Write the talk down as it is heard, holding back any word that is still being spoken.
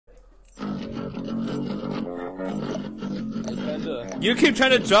You keep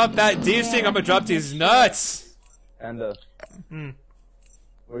trying to drop that D thing, I'm gonna drop these nuts! Panda.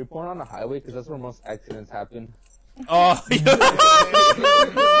 Were you born on the highway? Because that's where most accidents happen. Oh,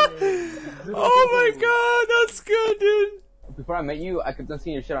 oh my god, that's good, dude! Before I met you, I kept on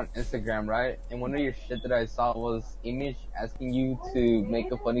seeing your shit on Instagram, right? And one of your shit that I saw was Image asking you to make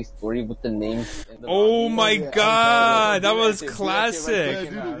a funny story with the names. Oh my god, that was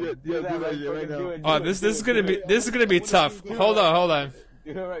classic. Oh, this is gonna be tough. Hold on.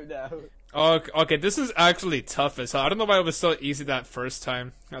 Do it right now. Oh, okay, this is actually tough as hell. I don't know why it was so easy that first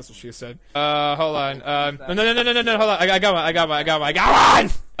time. That's what she said. Hold on. No, hold on. I got one.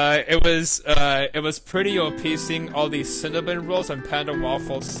 It was pretty OP seeing all these cinnamon rolls and Panda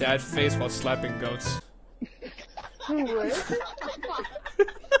Waffle's sad face while slapping goats.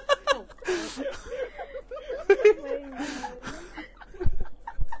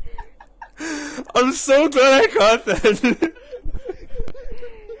 I'm so glad I caught that.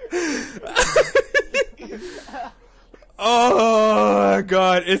 Oh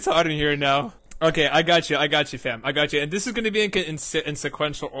god, it's hot in here now. Okay, I got you, fam. I got you. And this is gonna be in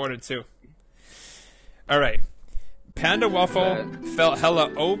sequential order too. Alright. Panda Waffle felt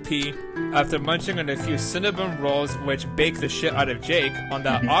hella OP after munching on a few cinnamon rolls which baked the shit out of Jake on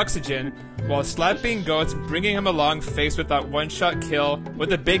that oxygen while slapping goats, bringing him along faced with that one-shot kill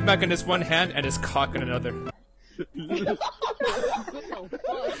with a Big Mac in his one hand and his cock in another.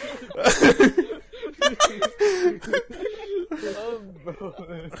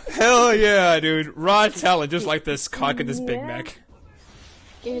 Hell yeah, dude. Raw talent, just like this cock and this Big Mac.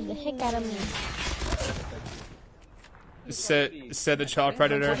 Scared the heck out of me. Said the child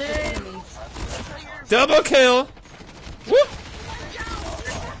predator. Double kill! Woo!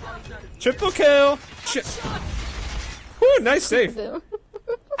 Triple kill! Woo, nice save.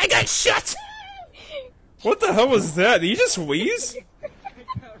 I got shot! What the hell was that? Did you just wheeze?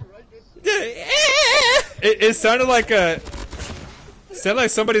 It sounded like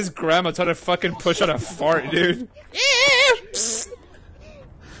somebody's grandma tried to fucking push out a fart, dude.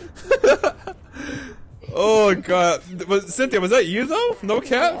 Oh god, Cynthia, was that you though? No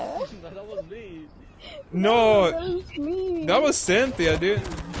cap? That was me. No, That was me. that was Cynthia, dude.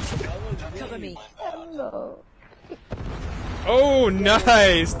 Cover me. No. Oh,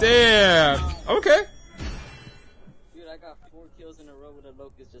 nice, damn. Okay. Dude, I got 4 kills in a row with a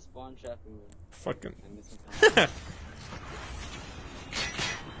locust just spawn trapping me. Fucking. I missed some time.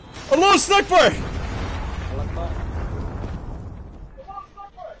 Hello, Sniper!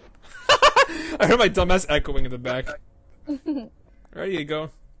 I heard my dumbass echoing in the back. There you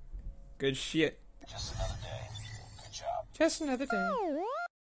go. Good shit. Just another day. Good job. Just another day.